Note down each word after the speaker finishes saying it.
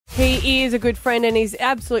He is a good friend and he's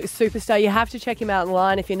absolute superstar. You have to check him out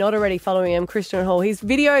online if you're not already following him, Christian Hall. His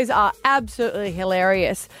videos are absolutely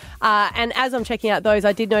hilarious. And as I'm checking out those,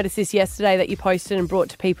 I did notice this yesterday that you posted and brought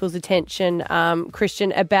to people's attention,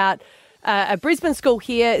 Christian, about a Brisbane school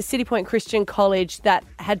here, City Point Christian College, that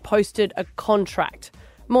had posted a contract.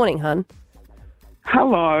 Morning, hun.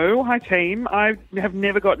 Hello. Hi, team. I have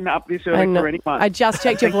never gotten up this early for anyone. I just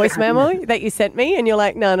checked your voice memo that you sent me, and you're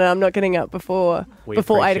like, no, I'm not getting up before 8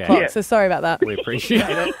 o'clock. Yeah. So sorry about that. We appreciate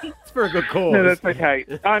it. It's for a good cause. No, that's okay.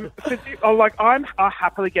 I'll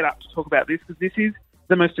happily get up to talk about this because this is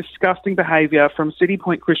the most disgusting behaviour from City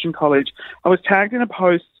Point Christian College. I was tagged in a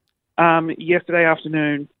post yesterday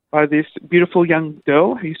afternoon by this beautiful young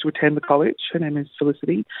girl who used to attend the college. Her name is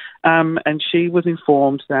Felicity. And she was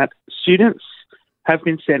informed that students have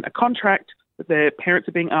been sent a contract that their parents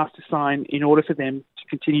are being asked to sign in order for them to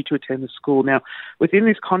continue to attend the school. Now, within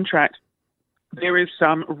this contract, there is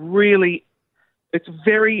some it's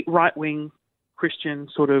very right-wing Christian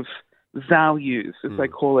sort of values, as they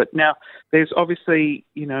call it. Now, there's obviously,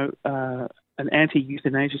 an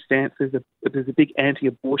anti-euthanasia stance. There's a big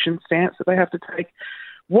anti-abortion stance that they have to take.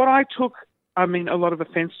 What I took, a lot of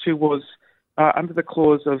offence to was under the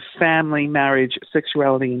clause of family, marriage,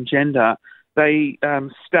 sexuality and gender. They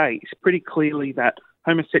state pretty clearly that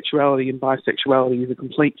homosexuality and bisexuality is a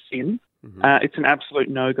complete sin. Mm-hmm. It's an absolute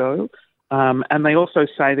no-go. And they also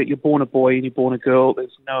say that you're born a boy and you're born a girl.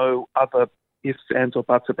 There's no other ifs, ands or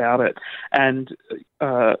buts about it. And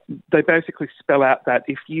they basically spell out that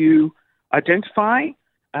if you identify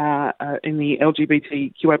in the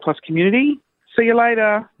LGBTQI plus community, see you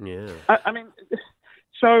later. Yeah.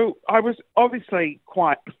 So I was obviously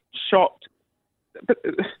quite shocked. But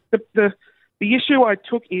the issue I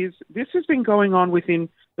took is this has been going on within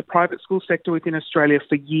the private school sector within Australia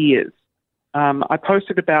for years. I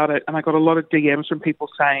posted about it and I got a lot of DMs from people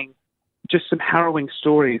saying just some harrowing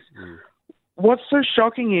stories. Mm. What's so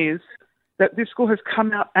shocking is that this school has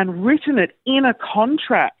come out and written it in a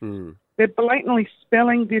contract. Mm. They're blatantly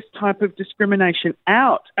spelling this type of discrimination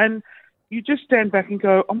out. And you just stand back and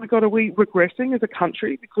go, oh my God, are we regressing as a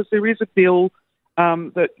country? Because there is a bill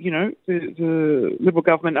that, the Liberal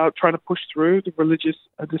government are trying to push through, the Religious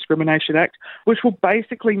Discrimination Act, which will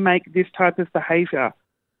basically make this type of behaviour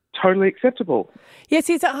totally acceptable. Yes,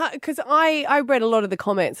 because I read a lot of the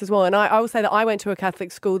comments as well, and I will say that I went to a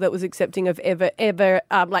Catholic school that was accepting of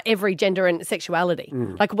every gender and sexuality.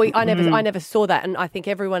 Mm. I never saw that, and I think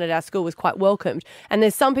everyone at our school was quite welcomed. And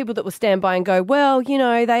there's some people that will stand by and go, well,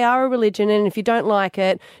 they are a religion, and if you don't like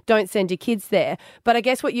it, don't send your kids there. But I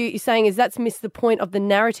guess what you're saying is that's missed the point of the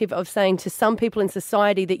narrative of saying to some people in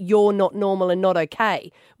society that you're not normal and not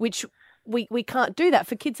okay, which we can't do that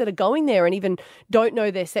for kids that are going there and even don't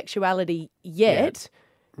know their sexuality yet.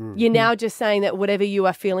 Yeah. Mm-hmm. You're now just saying that whatever you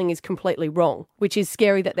are feeling is completely wrong, which is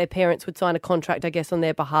scary that their parents would sign a contract, I guess, on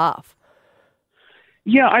their behalf.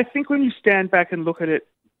 Yeah, I think when you stand back and look at it,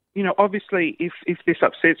 obviously if this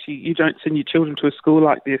upsets you, you don't send your children to a school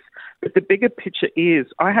like this. But the bigger picture is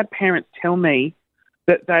I had parents tell me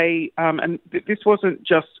that they, this wasn't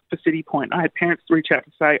just for City Point, I had parents reach out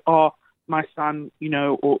to say, my son,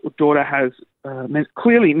 or daughter has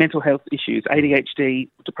clearly mental health issues, ADHD,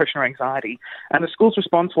 depression or anxiety. And the school's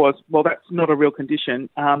response was, well, that's not a real condition.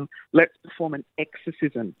 Let's perform an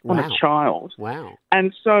exorcism on a child. Wow.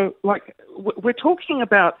 And so, we're talking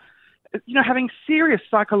about, having serious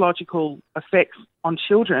psychological effects on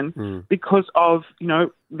children because of,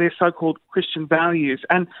 their so-called Christian values.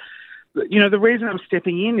 And, the reason I'm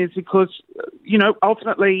stepping in is because,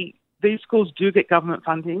 ultimately, these schools do get government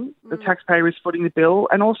funding. The taxpayer is footing the bill.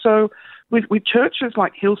 And also with churches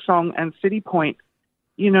like Hillsong and City Point,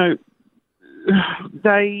 they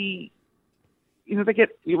get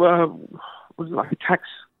like a tax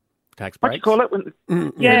breaks. What do you call it?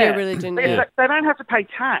 Religion. They don't have to pay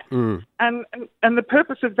tax. And the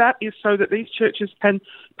purpose of that is so that these churches can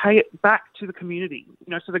pay it back to the community,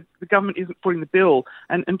 so the government isn't footing the bill.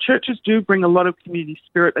 And churches do bring a lot of community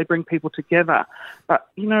spirit. They bring people together. But,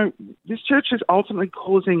 this church is ultimately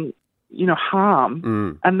causing,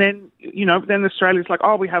 harm. And then, then Australia's like,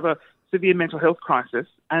 we have a severe mental health crisis.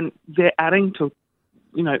 And they're adding to,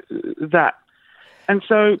 that. And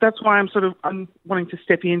so that's why I'm wanting to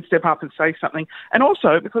step up and say something. And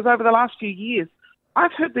also because over the last few years,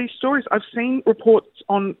 I've heard these stories. I've seen reports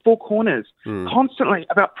on Four Corners constantly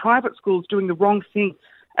about private schools doing the wrong thing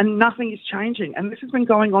and nothing is changing. And this has been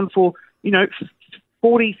going on for,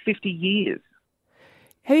 40, 50 years.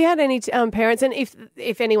 Have you had any parents, and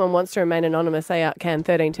if anyone wants to remain anonymous, they can,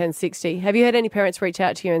 13 10 60. Have you had any parents reach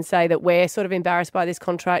out to you and say that we're sort of embarrassed by this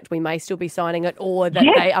contract, we may still be signing it, or that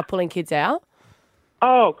they are pulling kids out?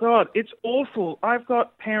 Oh, God, it's awful. I've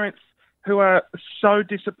got parents who are so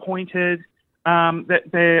disappointed that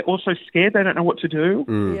they're also scared. They don't know what to do.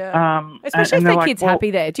 Yeah. Especially if they're their like, kid's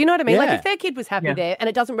happy there. Do you know what I mean? Like Yeah. if their kid was happy Yeah. there and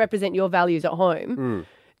it doesn't represent your values at home,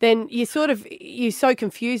 then you're so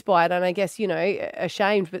confused by it and I guess,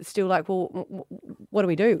 ashamed, but still like, well, what do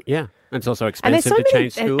we do? Yeah. And it's also And there's expensive so to many,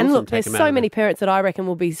 change schools. and look, take there's them out so of many it. parents that I reckon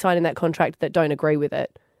will be signing that contract that don't agree with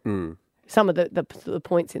it. Some of the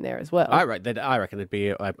points in there as well. I reckon it'd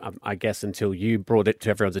be, I guess, until you brought it to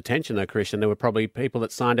everyone's attention, though, Christian, there were probably people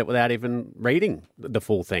that signed it without even reading the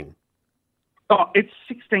full thing. Oh, it's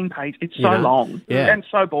 16 pages. It's so long and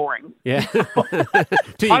so boring. Yeah. Till you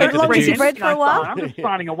I get don't to long the as you juice. read for a while. I'm just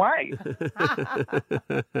signing away.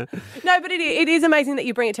 No, but it is amazing that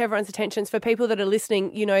you bring it to everyone's attention. For people that are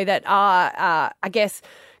listening, that are, I guess,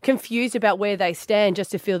 confused about where they stand,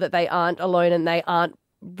 just to feel that they aren't alone and they aren't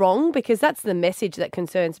wrong, because that's the message that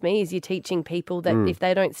concerns me, is you're teaching people that if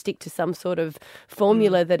they don't stick to some sort of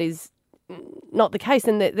formula that is not the case,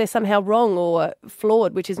 then they're somehow wrong or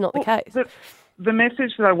flawed, which is not the case. The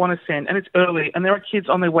message that I want to send, and it's early, and there are kids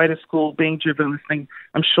on their way to school being driven, listening,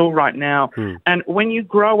 I'm sure, right now. And when you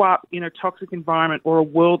grow up in a toxic environment or a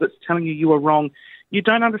world that's telling you you are wrong, you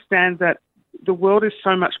don't understand that the world is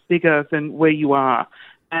so much bigger than where you are.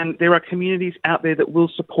 And there are communities out there that will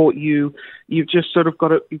support you. You've just sort of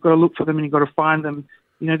you've got to look for them and you've got to find them.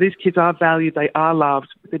 These kids are valued, they are loved,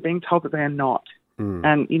 but they're being told that they are not.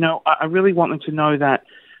 And, I really want them to know that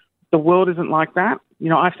the world isn't like that.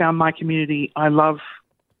 I found my community. I'm loved.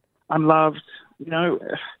 There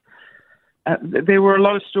were a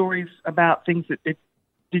lot of stories about things that it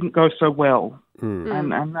didn't go so well.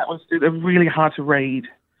 And that was really hard to read.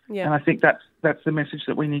 Yeah. And I think that's the message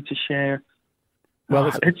that we need to share. Well,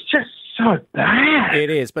 it's just so bad. It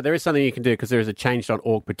is, but there is something you can do, because there is a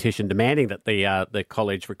change.org petition demanding that the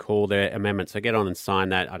college recall their amendment. So get on and sign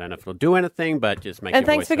that. I don't know if it'll do anything, but just make. And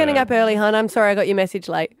thanks for getting up early, hon. I'm sorry I got your message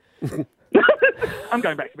late. I'm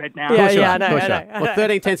going back to bed now. Yeah, I know. Well,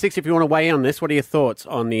 131060, if you want to weigh in on this, what are your thoughts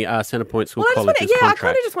on the Centrepoint School College's I contract?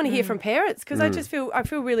 kind of just want to hear from parents, because I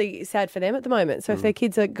feel really sad for them at the moment. So if their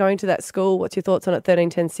kids are going to that school, what's your thoughts on it?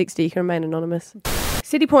 131060. You can remain anonymous.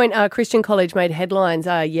 City Point Christian College made headlines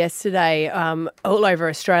yesterday all over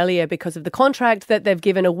Australia because of the contract that they've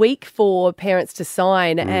given a week for parents to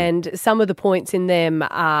sign, and some of the points in them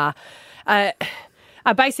are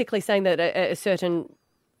basically saying that a certain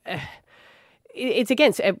it's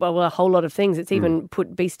against a whole lot of things. It's even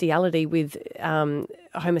put bestiality with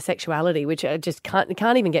homosexuality, which I just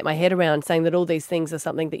can't even get my head around, saying that all these things are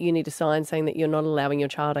something that you need to sign, saying that you're not allowing your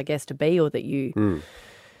child, I guess, to be, or that you.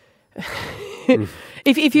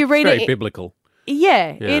 If you read It's very it, biblical.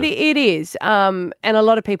 Yeah. It is. And a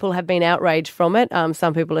lot of people have been outraged from it.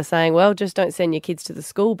 Some people are saying, well, just don't send your kids to the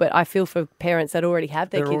school. But I feel for parents that already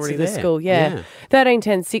have their They're kids to already the there. school. Yeah. 13,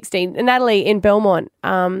 10, 16. Natalie in Belmont,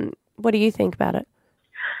 what do you think about it?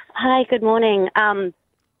 Hi, good morning.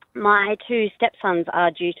 My two stepsons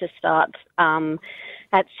are due to start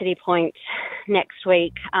at City Point next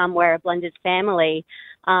week. We're a blended family.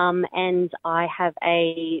 And I have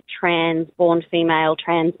a trans-born female,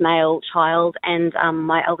 trans-male child, and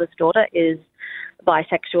my eldest daughter is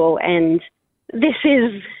bisexual. And this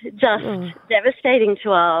is just devastating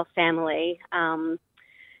to our family.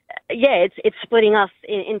 It's splitting us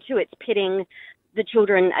in two. It's pitting the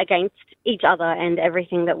children against each other and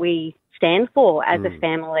everything that we stand for as a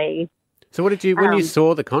family. So what did you, when you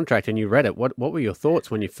saw the contract and you read it, what were your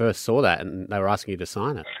thoughts when you first saw that and they were asking you to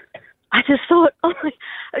sign it? I just thought,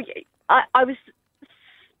 I was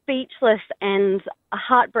speechless and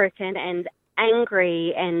heartbroken and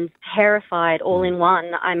angry and terrified all in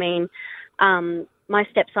one. I mean, my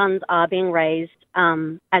stepsons are being raised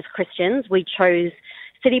as Christians. We chose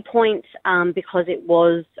City Point because it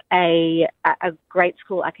was a great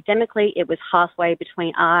school academically. It was halfway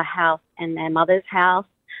between our house and their mother's house.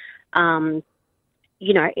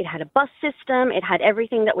 It had a bus system. It had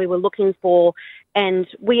everything that we were looking for, and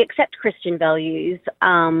we accept Christian values.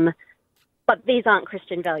 But these aren't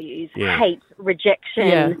Christian values. Yeah. Hate,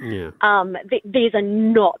 rejection. Yeah. These are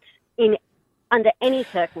not under any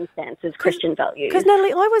circumstances Christian values. Because,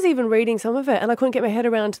 Natalie, I was even reading some of it and I couldn't get my head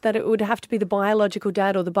around that it would have to be the biological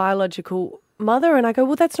dad or the biological mother, and I go,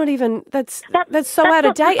 well, that's not even that's so out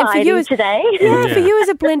of date. And for you as today, for you as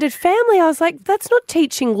a blended family, I was like, that's not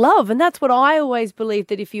teaching love, and that's what I always believe,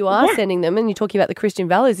 that if you are sending them and you're talking about the Christian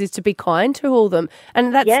values, is to be kind to all them,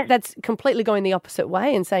 and that's completely going the opposite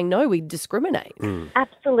way and saying no, we discriminate.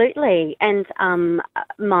 Absolutely. And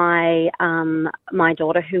my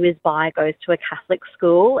daughter, who is bi, goes to a Catholic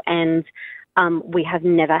school, and we have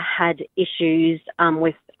never had issues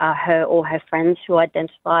with her or her friends who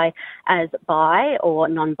identify as bi or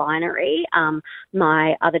non-binary.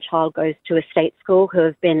 My other child goes to a state school who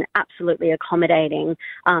have been absolutely accommodating.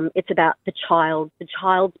 It's about the child's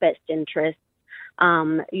best interest.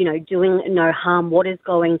 Doing no harm, what is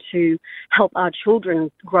going to help our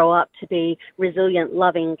children grow up to be resilient,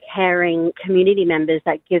 loving, caring community members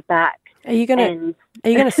that give back. Are you going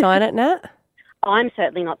to sign it, Nat? I'm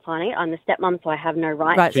certainly not signing it. I'm the stepmum, so I have no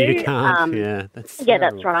right to. You can't.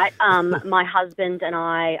 That's right. My husband and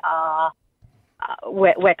I are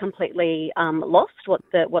we're completely lost. What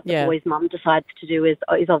the boy's mum decides to do is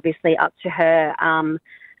obviously up to her.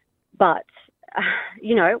 But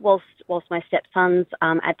whilst my stepsons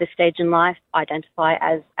at this stage in life identify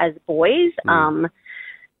as boys,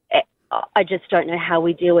 I just don't know how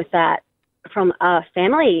we deal with that from a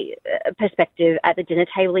family perspective at the dinner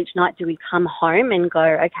table each night. Do we come home and go,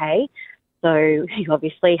 okay, so you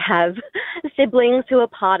obviously have siblings who are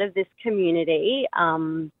part of this community,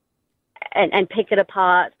 and pick it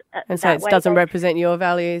apart and so it doesn't represent your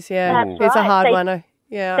values? Yeah, that's it's right. a hard one.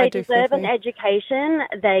 Yeah, they I do deserve an education.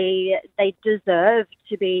 They deserve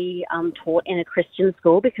to be taught in a Christian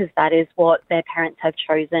school because that is what their parents have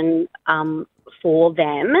chosen for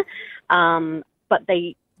them. But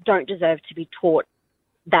they don't deserve to be taught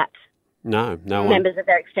that no members of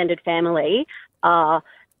their extended family are,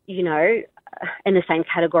 in the same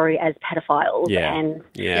category as pedophiles.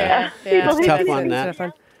 It's a tough one,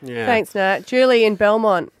 Nat. Yeah. Thanks, Nat. Julie in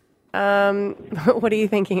Belmont, what are you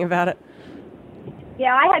thinking about it?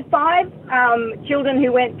 Yeah, I had 5 children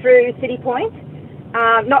who went through City Point.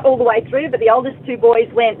 Not all the way through, but the oldest 2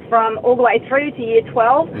 boys went from all the way through to year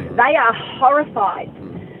 12. They are horrified.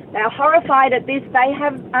 They're horrified at this. They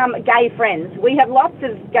have gay friends. We have lots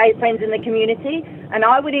of gay friends in the community, and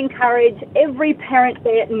I would encourage every parent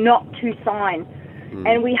there not to sign.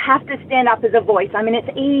 And we have to stand up as a voice. I mean, it's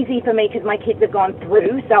easy for me because my kids have gone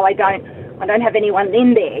through, so I don't have anyone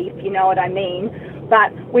in there, if you know what I mean.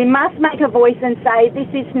 But we must make a voice and say, this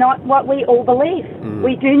is not what we all believe.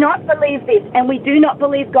 We do not believe this, and we do not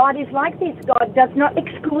believe God is like this. God does not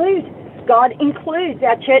exclude. God includes.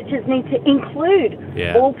 Our churches need to include.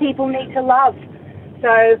 Yeah. All people need to love.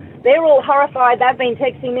 So they're all horrified. They've been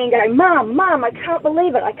texting me and going, Mum, I can't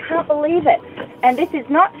believe it. I can't believe it. And this is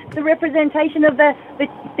not the representation of the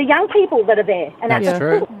young people that are there. And that's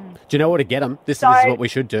true. Do you know what to get them? This is what we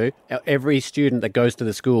should do. Every student that goes to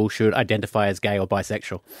the school should identify as gay or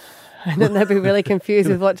bisexual. And then they'll be really confused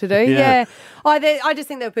with what to do. Yeah. I just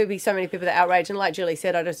think there will be so many people that are outraged. And like Julie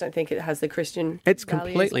said, I just don't think it has the Christian It's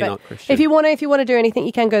values. completely But not Christian. If you want to do anything,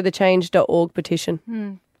 you can go to the change.org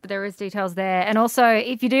petition. There is details there. And also,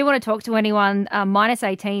 if you do want to talk to anyone, Minus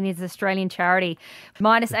 18 is Australian charity.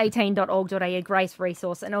 Minus18.org.au, Grace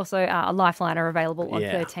Resource, and also a lifeline are available on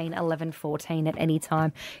 13 11 14 at any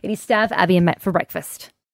time. It is Stav, Abby and Matt for breakfast.